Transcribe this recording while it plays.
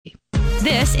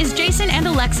This is Jason and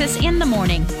Alexis in the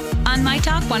morning on My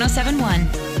Talk 107.1.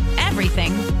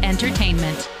 Everything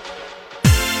entertainment.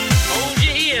 Hold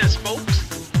your ears,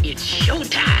 folks. It's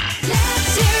showtime.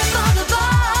 Let's hear it for the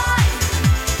boy.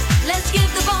 Let's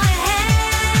give the boy a hand.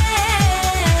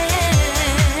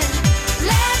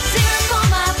 Let's hear it for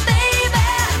my baby.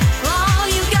 Oh,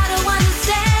 you gotta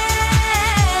understand.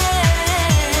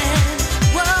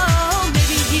 Whoa,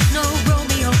 maybe he's no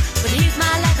Romeo, but he's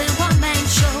my life and one-man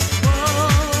show. Whoa,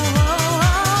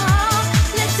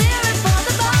 let's hear it for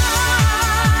the boy.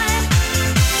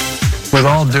 With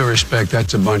all due respect,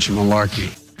 that's a bunch of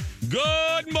malarkey.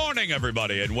 Good morning,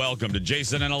 everybody, and welcome to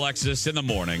Jason and Alexis in the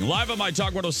morning. Live on My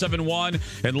Talk 107.1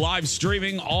 and live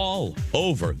streaming all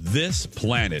over this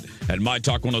planet at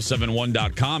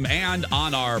MyTalk1071.com and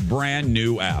on our brand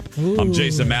new app. I'm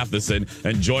Jason Matheson,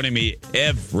 and joining me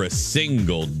every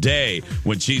single day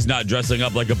when she's not dressing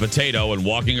up like a potato and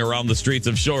walking around the streets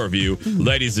of Shoreview,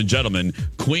 ladies and gentlemen,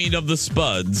 Queen of the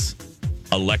Spuds,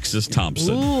 Alexis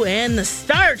Thompson. Ooh, and the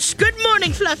starch. Good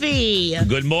morning, Fluffy.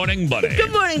 Good morning, buddy.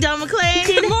 Good morning, Don McClain.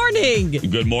 Good morning.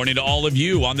 Good morning to all of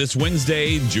you on this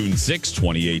Wednesday, June 6,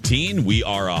 2018. We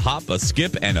are a hop, a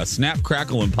skip, and a snap,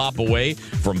 crackle, and pop away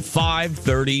from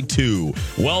 5:32.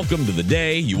 Welcome to the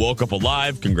day. You woke up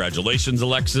alive. Congratulations,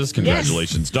 Alexis.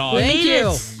 Congratulations, Dawn. Thank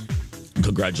you.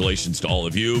 Congratulations to all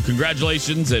of you.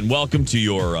 Congratulations and welcome to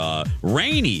your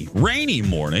rainy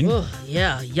morning. Ugh,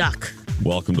 yeah, yuck.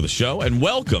 Welcome to the show and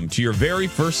welcome to your very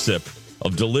first sip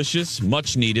of delicious,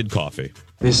 much-needed coffee.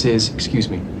 This is, excuse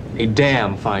me, a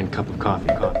damn fine cup of coffee.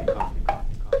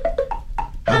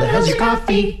 How the hell's your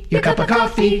coffee? Your cup of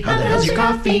coffee? How the hell's your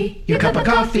coffee? Your cup of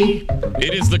coffee?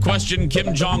 It is the question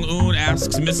Kim Jong-un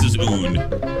asks Mrs.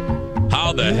 Un.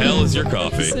 How the hell is your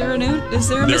coffee? Is there a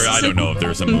Mrs. I don't know if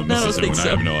there's a I don't Mrs. think Un. so. I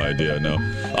have no idea. No.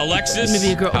 Alexis,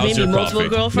 Maybe a girl, how's maybe your multiple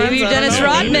coffee? girlfriends. Maybe I don't Dennis know.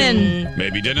 Rodman.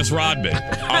 Maybe Dennis Rodman.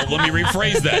 Let me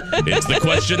rephrase that. It's the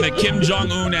question that Kim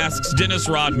Jong-un asks Dennis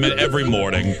Rodman every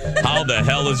morning. How the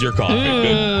hell is your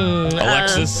coffee?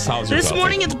 Alexis, how's your This coffee?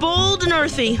 morning it's bold and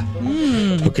earthy.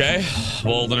 Okay.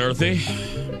 Bold and earthy.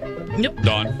 Yep.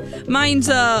 Dawn. Mine's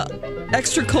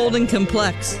extra cold and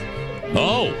complex.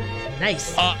 Oh.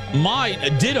 Nice. Mine,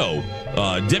 ditto.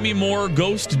 Demi Moore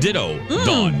Ghost Ditto.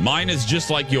 Dawn. Mine is just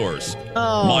like yours.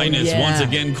 Oh, Mine is yeah. once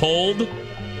again cold.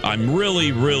 I'm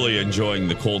really, really enjoying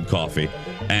the cold coffee.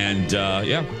 And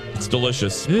yeah, it's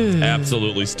delicious.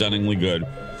 Absolutely stunningly good.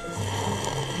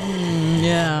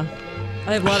 Yeah.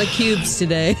 I have a lot of cubes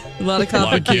today. A lot of coffee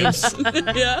lot of cubes.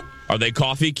 Yeah. Are they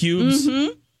coffee cubes?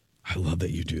 Mm-hmm. I love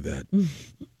that you do that.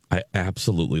 I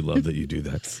absolutely love that you do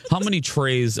that. How many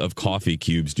trays of coffee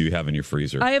cubes do you have in your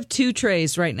freezer? I have 2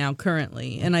 trays right now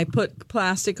currently, and I put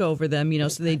plastic over them,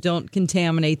 so they don't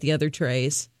contaminate the other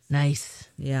trays. Nice.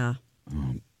 Yeah.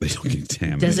 They don't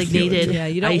contaminate. Designated. Yeah,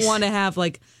 you don't Ice. want to have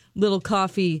like little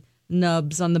coffee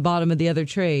nubs on the bottom of the other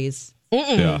trays.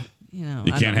 Yeah. You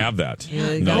You can't have that.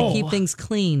 You gotta keep things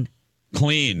clean.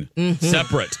 Clean,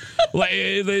 separate.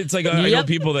 It's like I know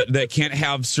people that can't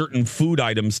have certain food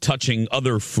items touching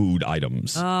other food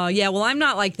items. Yeah, well, I'm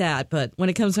not like that, but when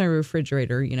it comes to my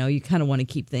refrigerator, you kind of want to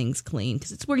keep things clean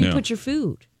because it's where you put your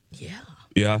food. Yeah.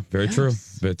 Yeah, very true.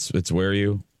 It's where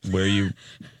you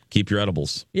keep your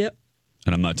edibles. Yep.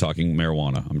 And I'm not talking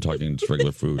marijuana. I'm talking just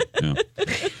regular food. Yeah.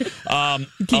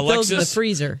 Keep those in the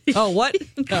freezer. Oh, what?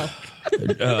 No.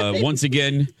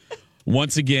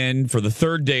 Once again, for the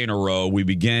third day in a row, we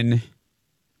begin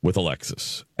with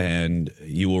Alexis. And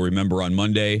you will remember on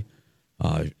Monday,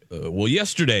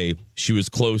 yesterday, she was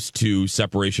close to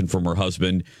separation from her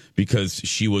husband because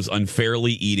she was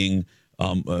unfairly eating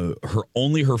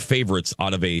her favorites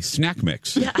out of a snack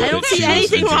mix. Yeah, I don't see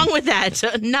anything wrong with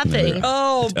that. Nothing.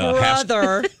 Oh,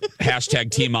 brother. Hashtag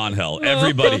Team Angel.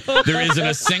 Everybody. There isn't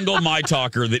a single My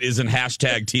Talker that isn't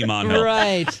hashtag Team Angel.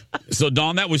 Right. So,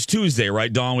 Dawn, that was Tuesday,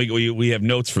 right? Dawn, we have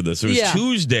notes for this. It was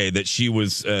Tuesday that she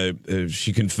was,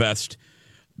 she confessed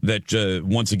that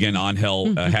once again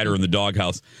Angel had her in the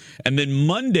doghouse. And then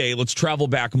Monday, let's travel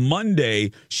back. Monday,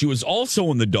 she was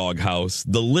also in the doghouse,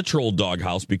 the literal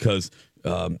doghouse, because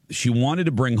she wanted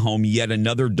to bring home yet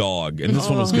another dog. And this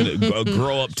one was going to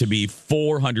grow up to be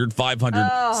 400,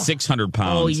 500, 600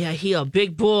 pounds. Oh, yeah, he a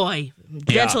big boy.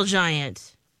 Gentle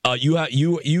giant. You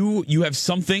have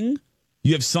something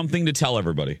to tell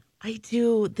everybody. I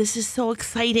do. This is so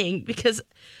exciting because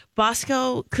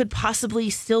Bosco could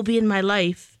possibly still be in my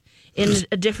life in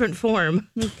a different form.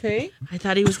 Okay. I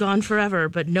thought he was gone forever,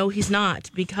 but no, he's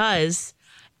not, because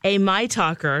a My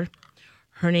Talker,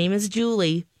 her name is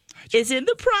Julie, is in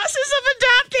the process of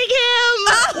adopting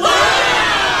him. Wow!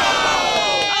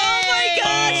 Oh my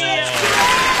gosh, that's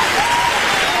great!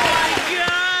 Oh my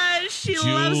gosh! She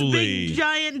loves Julie. big,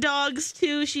 giant dogs,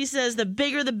 too. She says the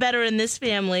bigger, the better in this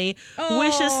family.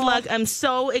 Wish us luck. I'm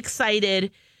so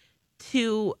excited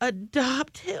to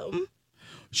adopt him.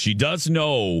 She does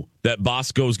know that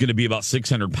Bosco is going to be about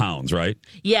 600 pounds, right?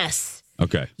 Yes.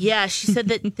 Okay. Yeah, she said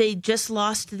that they just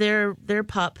lost their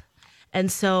pup.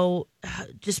 And so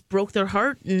just broke their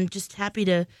heart and just happy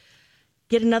to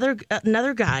get another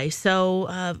guy.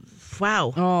 So,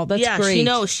 wow. Oh, that's great. She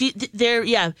knows.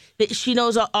 She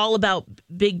knows all about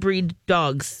big breed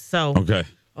dogs. So, Okay.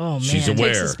 oh, man. She's It takes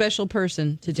aware. a special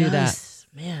person to do that. Yes,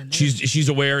 man. She's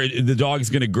aware the dog's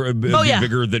going to be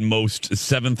bigger than most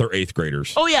 7th or 8th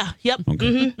graders. Oh, yeah. Yep. Okay.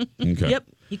 Mhm. Okay. Yep.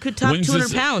 You could top When's 200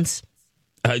 this- pounds.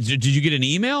 Did you get an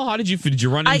email? How did you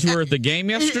run into her at the game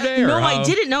yesterday? No, or I how?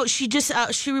 didn't know. She just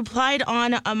she replied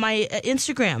on my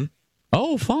Instagram.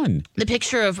 Oh, fun. The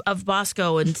picture of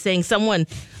Bosco and saying, someone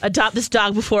adopt this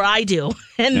dog before I do.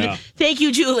 And Yeah. thank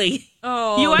you, Julie.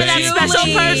 Oh, You are that Thank special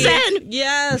you. person.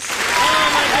 Yes.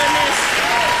 Oh, my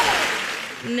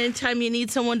goodness. And anytime you need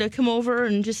someone to come over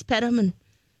and just pet him and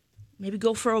maybe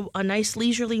go for a nice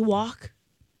leisurely walk.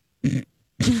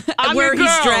 I'm Where your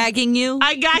he's girl. dragging you.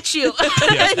 I got you.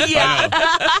 Yeah.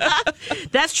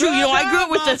 That's true. You know, I grew up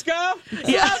with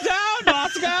the... Yeah.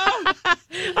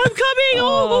 I'm coming.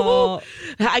 Oh.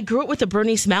 I grew up with a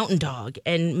Bernese Mountain Dog,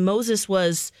 and Moses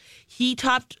he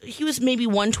was maybe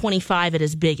 125 at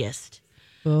his biggest.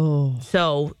 Oh.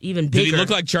 So even bigger. Did he look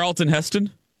like Charlton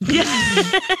Heston?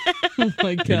 Oh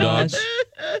my gosh.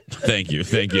 Thank you,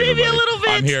 Maybe everybody. a little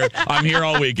bit. I'm here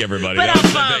all week, everybody. But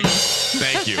I'm bummed.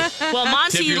 Thank you. Well,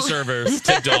 Monty. Tip your servers.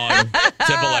 Tip Dawn.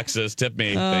 Tip Alexis. Tip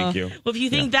me. Thank you. Well, if you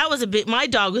think that was my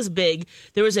dog was big,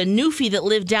 there was a Newfie that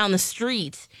lived down the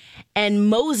street, and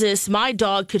Moses, my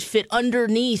dog, could fit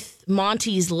underneath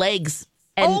Monty's legs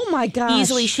and Oh, my gosh.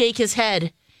 easily shake his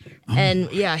head.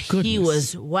 And yeah, he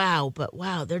was but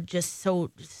wow, they're just so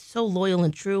loyal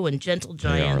and true and gentle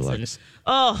giants. are, And, Lex.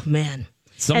 oh man.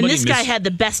 Somebody and this guy had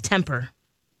the best temper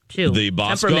too. The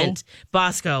Bosco? Temperament.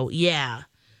 Bosco, yeah.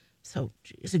 So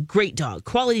it's a great dog.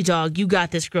 Quality dog. You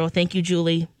got this, girl. Thank you,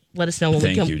 Julie. Let us know when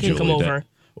Thank we you, can come Julie. over.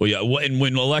 Well, yeah. And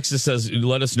when Alexis says,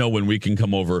 "Let us know when we can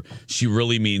come over," she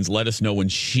really means let us know when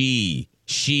she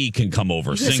can come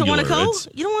over. You guys don't Singular. want to go? It's-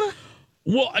 You don't want to?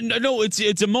 Well, no,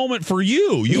 it's a moment for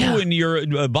you Yeah. and your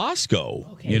Bosco.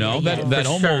 Okay, you know yeah, that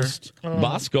for almost sure.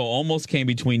 Bosco almost came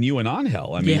between you and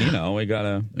Angel. I mean, Yeah. you know, we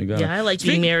gotta. Yeah, I like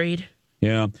being married.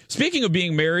 Yeah. Speaking of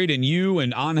being married and you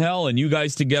and Angel and you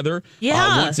guys together.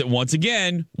 Yeah. Once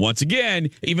again,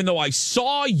 even though I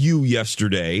saw you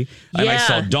yesterday and I Yeah.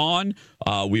 saw Dawn,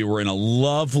 we were in a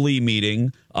lovely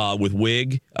meeting with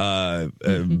Wig,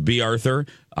 B. Arthur.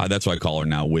 That's why I call her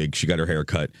now, Wig. She got her hair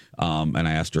cut. And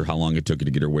I asked her how long it took her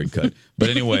to get her wig cut. But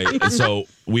anyway, so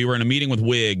we were in a meeting with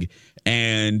Wig,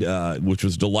 and which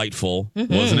was delightful.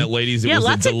 Wasn't it, ladies? It Yeah, was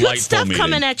lots a of delightful good stuff meeting.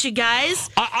 coming at you guys.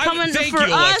 Coming thank for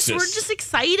you, us. Alexis. We're just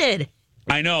excited.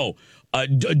 I know.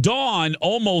 Dawn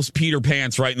almost Peter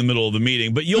Pants right in the middle of the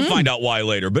meeting, but you'll find out why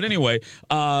later. But anyway,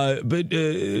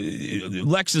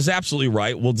 Lex is absolutely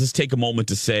right. We'll just take a moment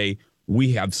to say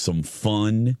we have some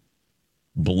fun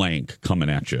blank coming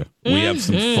at you. We have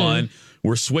some fun.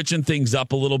 We're switching things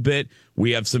up a little bit.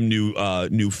 We have some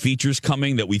new features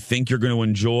coming that we think you're going to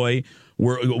enjoy.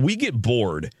 We get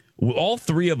bored. All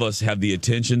three of us have the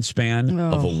attention span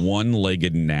of a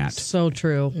one-legged gnat. So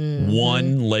true.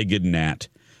 One-legged gnat.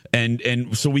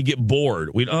 And so we get bored.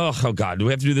 Oh God, do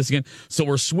we have to do this again? So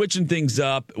we're switching things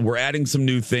up. We're adding some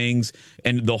new things,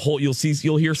 and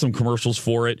you'll hear some commercials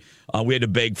for it. We had to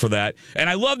beg for that, and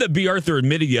I love that B. Arthur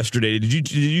admitted yesterday.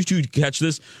 Did you two catch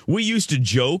this? We used to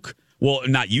joke. Well,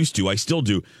 not used to. I still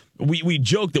do. We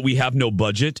joke that we have no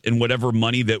budget, and whatever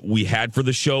money that we had for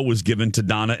the show was given to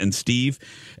Donna and Steve.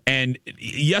 And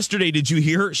yesterday, did you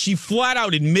hear her? She flat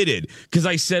out admitted, because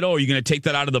I said, "Oh, are you going to take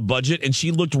that out of the budget?" And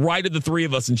she looked right at the three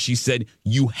of us and she said,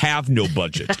 "You have no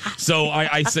budget." So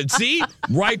I said, "See,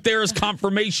 right there is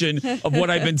confirmation of what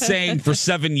I've been saying for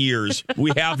 7 years.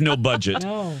 We have no budget."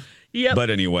 Yep. But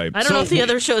anyway, I don't know if the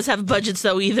other shows have budgets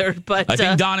though either, but I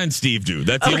think Donna and Steve do.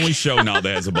 That's the only show now that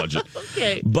has a budget.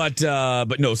 Okay. But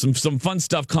no, some fun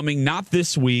stuff coming. Not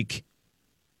this week,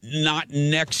 not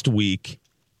next week,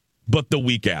 but the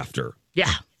week after.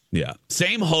 yeah. Yeah,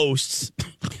 same hosts.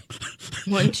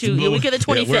 1, 2, the week of the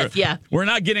 25th. Yeah. We're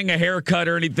not getting a haircut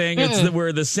or anything.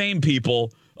 We're the same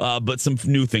people, but some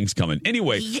new things coming.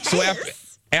 Anyway, so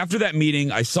after that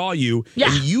meeting, I saw you. Yeah.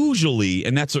 And usually,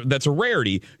 and that's a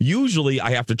rarity, usually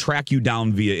I have to track you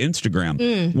down via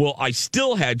Instagram. Well, I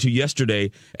still had to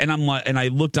yesterday, and I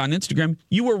looked on Instagram.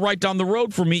 You were right down the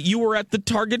road from me. You were at the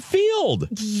Target Field.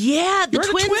 Yeah, the You're at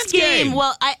a Twins Twins game. game.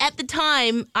 Well, at the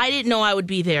time, I didn't know I would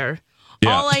be there.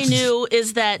 Yeah. All I knew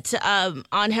is that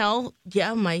Angel,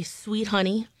 my sweet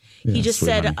honey, he just sweet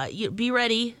said, honey. be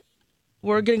ready.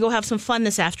 We're going to go have some fun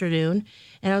this afternoon.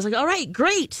 And I was like, all right,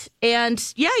 great. And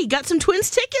he got some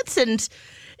Twins tickets, and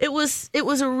it was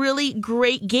a really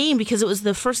great game because it was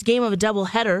the first game of a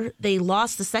doubleheader. They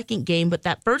lost the second game, but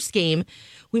that first game,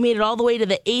 we made it all the way to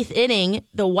the 8th inning.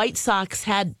 The White Sox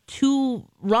had 2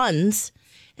 runs,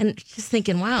 and just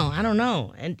thinking, wow, I don't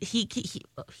know. And he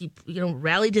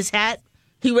rallied his hat.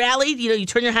 He rallied, you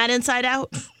turn your hat inside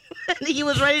out. And he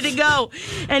was ready to go.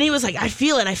 And he was like, I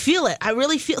feel it. I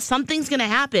really feel something's going to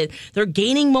happen. They're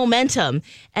gaining momentum.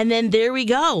 And then there we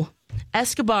go.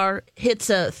 Escobar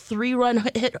hits a 3-run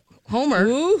hit homer.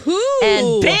 Woohoo!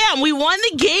 And bam, we won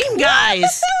the game,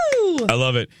 guys. I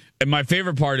love it. And my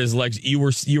favorite part is, Lex, you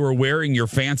were wearing your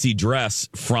fancy dress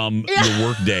from your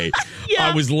work day.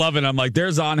 I was loving it. I'm like,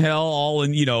 there's Angel all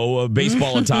in,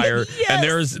 baseball attire. Yes.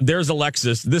 And there's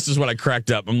Alexis. This is what I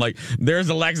cracked up. I'm like, there's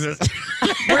Alexis.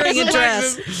 Wearing a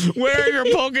dress. Wearing her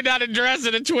polka dotted dress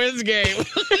at a Twins game.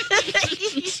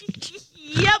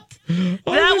 Yep.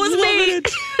 That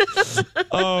was me.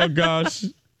 Oh, gosh.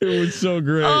 It was so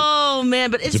great. Oh, man,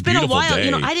 but it's a been a beautiful while.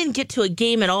 day. I didn't get to a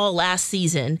game at all last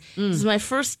season. This is my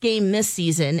first game this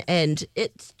season, and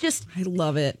it's just I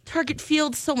love it. Target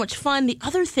Field's so much fun. The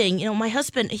other thing, my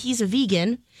husband, he's a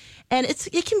vegan, and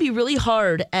it can be really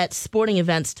hard at sporting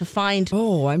events to find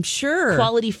Oh, I'm sure.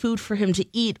 quality food for him to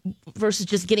eat versus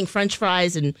just getting French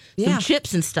fries and some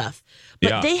chips and stuff.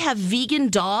 But they have vegan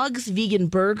dogs, vegan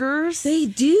burgers. They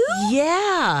do?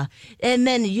 Yeah. And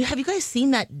then have you guys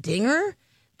seen that Dinger?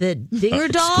 The Dinger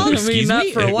dog? Excuse not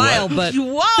me? for a while, but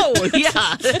Whoa,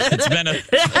 yeah. It's been a...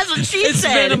 That's what she it's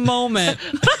said. been a moment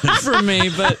for me,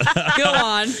 but go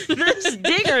on. Those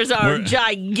dingers are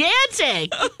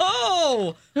gigantic.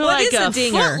 Oh, They're what like is a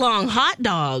dinger? foot-long hot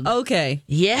dog. Okay.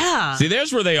 Yeah. See,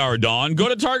 there's where they are, Dawn. Go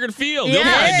to Target Field. They'll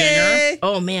Yeah. buy a dinger.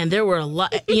 Oh man, there were a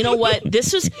lot. You know what?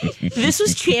 This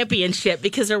was championship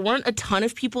because there weren't a ton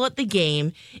of people at the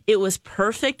game. It was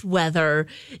perfect weather.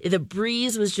 The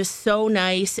breeze was just so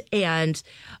nice, and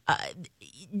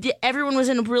everyone was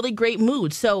in a really great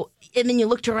mood. So, and then you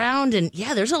looked around, and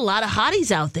there's a lot of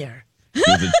hotties out there.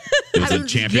 It was a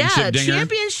championship dinger.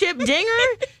 Championship dinger,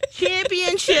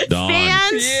 championship Dawn.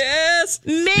 fans. Yes.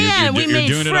 Man, we made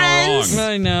doing friends. it all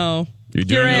wrong. I know. You're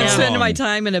doing Here I it am all spending wrong. my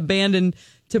time in abandoned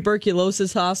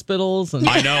tuberculosis hospitals and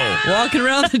I know. walking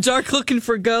around the dark looking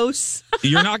for ghosts.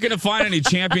 You're not going to find any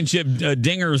championship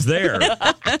dingers there.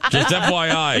 Just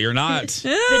FYI, you're not.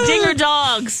 The Dinger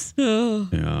Dogs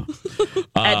Yeah.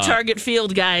 at Target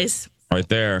Field, guys. Right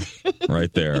there.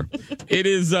 Right there. It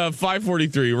is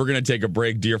 5:43. We're going to take a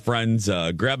break, dear friends.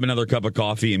 Grab another cup of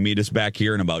coffee and meet us back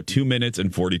here in about 2 minutes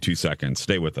and 42 seconds.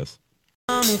 Stay with us.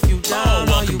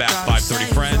 Welcome back,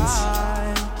 5:30 friends.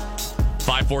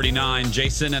 5:49,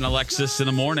 Jason and Alexis in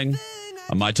the morning.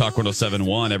 On My Talk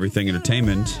 107.1, everything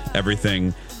entertainment,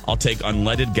 everything. I'll take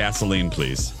unleaded gasoline,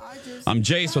 please. I'm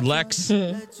Jace with Lex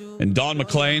and Dawn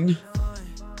McClain.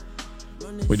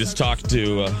 We just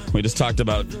talked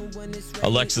about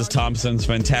Alexis Thompson's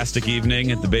fantastic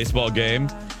evening at the baseball game.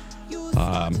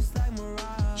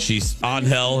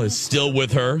 Angel is still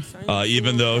with her,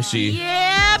 even though she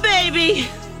Baby.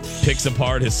 picks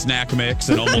apart his snack mix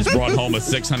and almost brought home a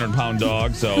 600-pound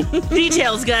dog. So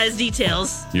Details, guys,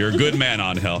 details. you're a good man,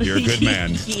 Angel. You're a good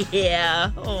man. Yeah.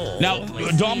 Oh, Now,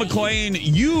 Dawn McClain,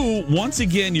 you once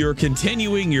again you're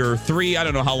continuing your I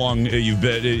don't know how long you've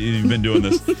been doing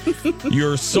this.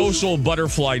 Your social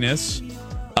butterflyness.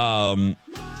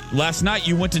 Last night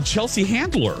you went to Chelsea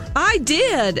Handler. I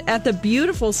did at the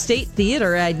beautiful State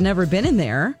Theater. I'd never been in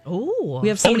there. Oh. We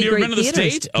have so many you've great been to the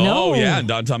theaters. State? No. Oh, yeah, in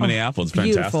downtown Minneapolis.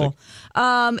 Fantastic.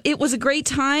 Beautiful. It was a great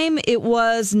time. It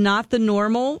was not the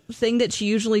normal thing that she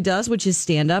usually does, which is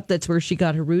stand up. That's where she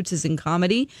got her roots, is in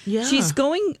comedy. Yeah. She's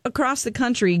going across the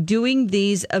country doing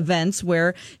these events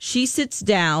where she sits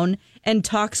down and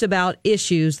talks about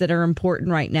issues that are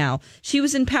important right now. She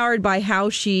was empowered by how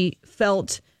she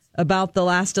felt about the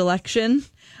last election.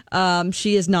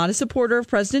 She is not a supporter of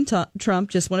President Trump.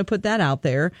 Just want to put that out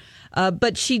there.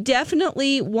 But she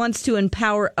definitely wants to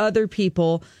empower other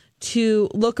people to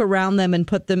look around them and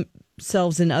put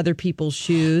themselves in other people's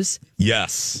shoes.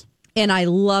 Yes. And I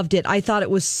loved it. I thought it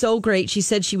was so great. She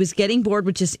said she was getting bored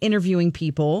with just interviewing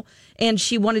people, and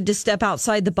she wanted to step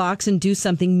outside the box and do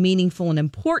something meaningful and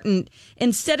important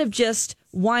instead of just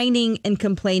whining and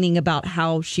complaining about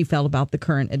how she felt about the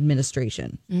current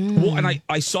administration. Well, and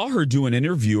I saw her do an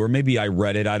interview, or maybe I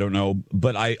read it, I don't know,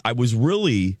 but I was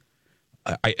really,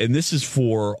 and this is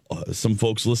for some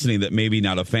folks listening that maybe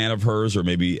not a fan of hers or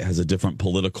maybe has a different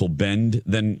political bend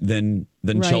than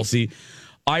Right. Chelsea.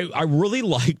 I really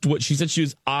liked what she said.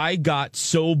 I got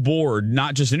so bored,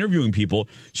 not just interviewing people.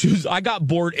 I got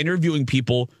bored interviewing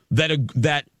people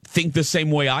that think the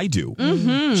same way I do.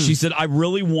 Mm-hmm. She said, I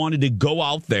really wanted to go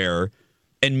out there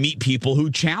and meet people who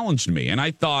challenged me. And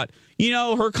I thought,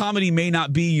 her comedy may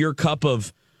not be your cup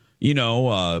of,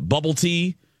 bubble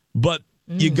tea, but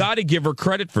you got to give her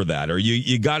credit for that. Or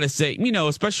you got to say,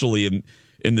 especially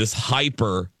in this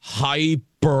hyper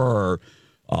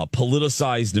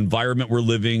politicized environment we're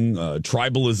living,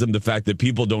 tribalism, the fact that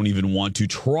people don't even want to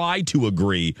try to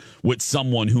agree with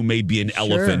someone who may be an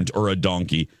elephant or a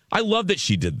donkey. I love that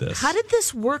she did this. How did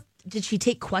this work? Did she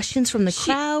take questions from the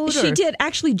crowd? She did.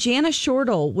 Actually, Jana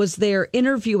Shortle was there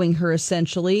interviewing her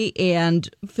essentially and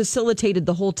facilitated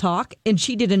the whole talk. And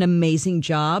she did an amazing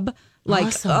job.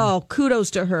 Awesome.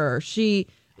 Kudos to her. She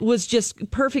was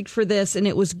just perfect for this. And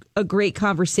it was a great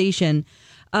conversation.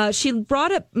 She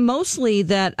brought up mostly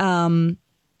that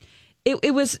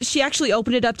she actually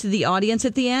opened it up to the audience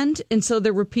at the end. And so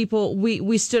there were people,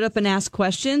 we stood up and asked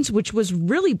questions, which was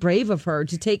really brave of her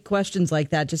to take questions like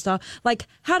that. Just like,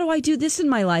 how do I do this in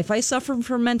my life? I suffer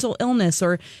from mental illness,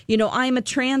 or, I'm a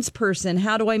trans person.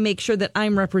 How do I make sure that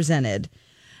I'm represented?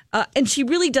 And she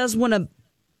really does want to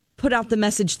put out the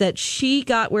message that she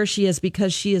got where she is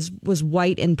because she was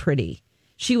white and pretty.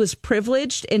 She was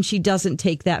privileged, and she doesn't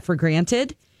take that for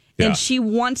granted. Yeah. And she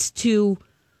wants to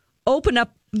open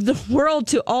up the world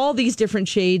to all these different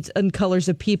shades and colors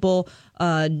of people,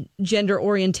 gender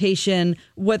orientation,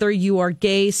 whether you are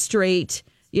gay, straight,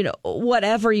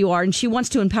 whatever you are. And she wants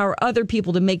to empower other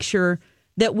people to make sure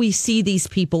that we see these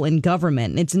people in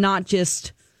government. It's not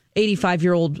just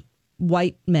 85-year-old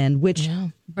white men, which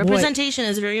representation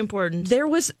is very important. There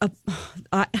was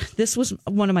this was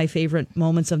one of my favorite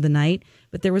moments of the night,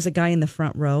 but there was a guy in the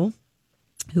front row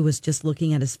who was just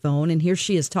looking at his phone, and here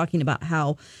she is talking about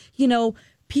how,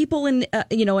 people in, an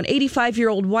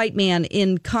 85-year-old white man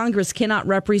in Congress cannot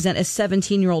represent a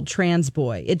 17-year-old trans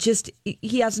boy.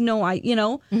 He has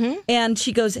no, and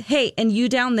she goes, hey, and you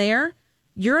down there,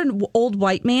 you're an old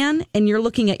white man and you're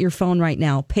looking at your phone right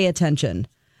now. Pay attention.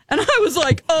 And I was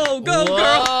like, oh, go,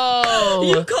 girl.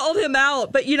 You called him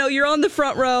out. But, you're on the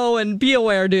front row, and be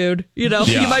aware, dude. You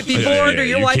might be bored or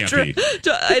your wife.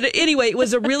 Anyway, it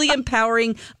was a really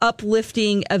empowering,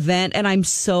 uplifting event. And I'm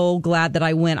so glad that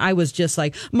I went. I was just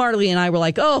like, Marley and I were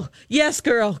like, oh, yes,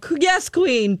 girl. Yes,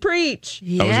 queen. Preach.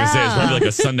 Yeah. I was going to say, it's probably like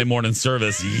a Sunday morning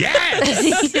service.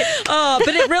 Yes. But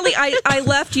it really, I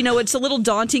left, it's a little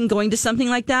daunting going to something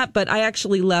like that. But I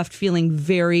actually left feeling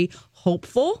very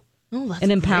hopeful. Oh, that's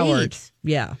and empowered. Great.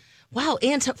 Yeah. Wow.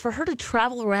 And for her to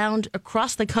travel around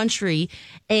across the country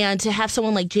and to have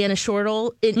someone like Jana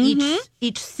Shortle in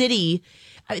each city,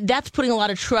 that's putting a lot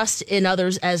of trust in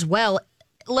others as well,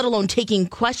 let alone taking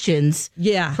questions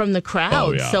from the crowd.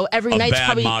 Oh, yeah. So every night's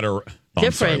probably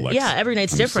different. Sorry, every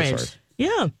night's different. So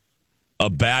yeah. A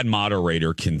bad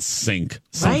moderator can sink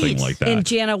something like that. And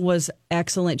Jana was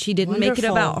excellent. She didn't make it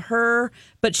about her,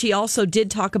 but she also did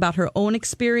talk about her own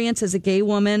experience as a gay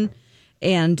woman.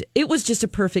 And it was just a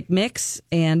perfect mix.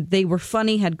 And they were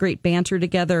funny, had great banter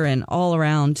together, and all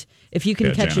around. If you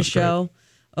can catch Jana's a show,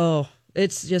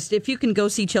 it's just, if you can go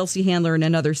see Chelsea Handler in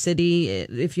another city,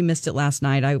 if you missed it last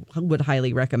night, I would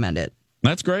highly recommend it.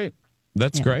 That's great.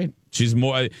 That's great. She's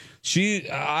more.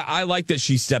 I like that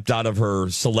she stepped out of her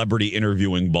celebrity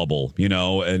interviewing bubble,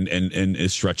 and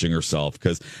is stretching herself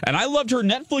and I loved her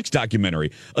Netflix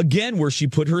documentary again, where she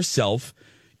put herself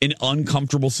in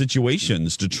uncomfortable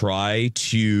situations to try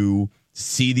to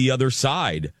see the other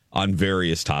side on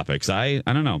various topics. I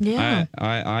don't know. Yeah.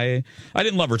 I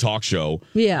didn't love her talk show.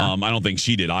 Yeah. I don't think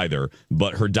she did either.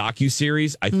 But her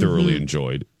docuseries, I thoroughly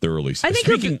enjoyed. I think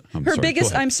her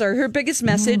biggest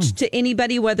message to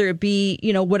anybody, whether it be,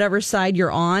 whatever side you're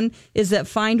on, is that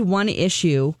find one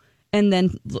issue and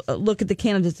then look at the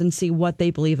candidates and see what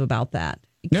they believe about that.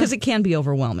 Because it can be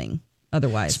overwhelming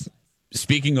otherwise.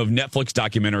 Speaking of Netflix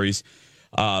documentaries,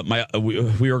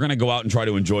 we were going to go out and try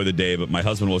to enjoy the day, but my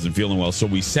husband wasn't feeling well, so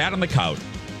we sat on the couch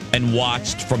and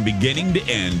watched from beginning to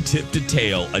end, tip to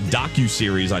tail, a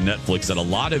docuseries on Netflix that a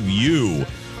lot of you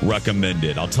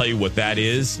recommended. I'll tell you what that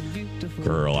is.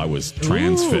 Girl, I was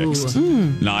transfixed.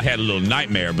 No, I had a little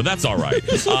nightmare, but that's all right.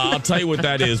 I'll tell you what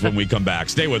that is when we come back.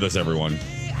 Stay with us, everyone.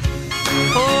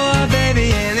 Oh,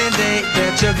 baby, any day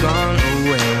that you're gone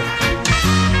away,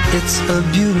 it's a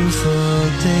beautiful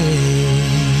day.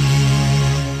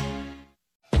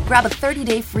 Grab a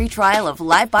 30-day free trial of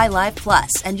Live by Live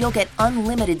Plus, and you'll get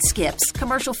unlimited skips,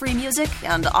 commercial-free music,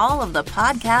 and all of the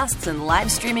podcasts and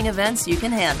live streaming events you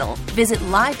can handle. Visit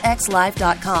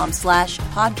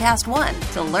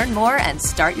livexlive.com/podcast1 to learn more and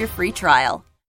start your free trial.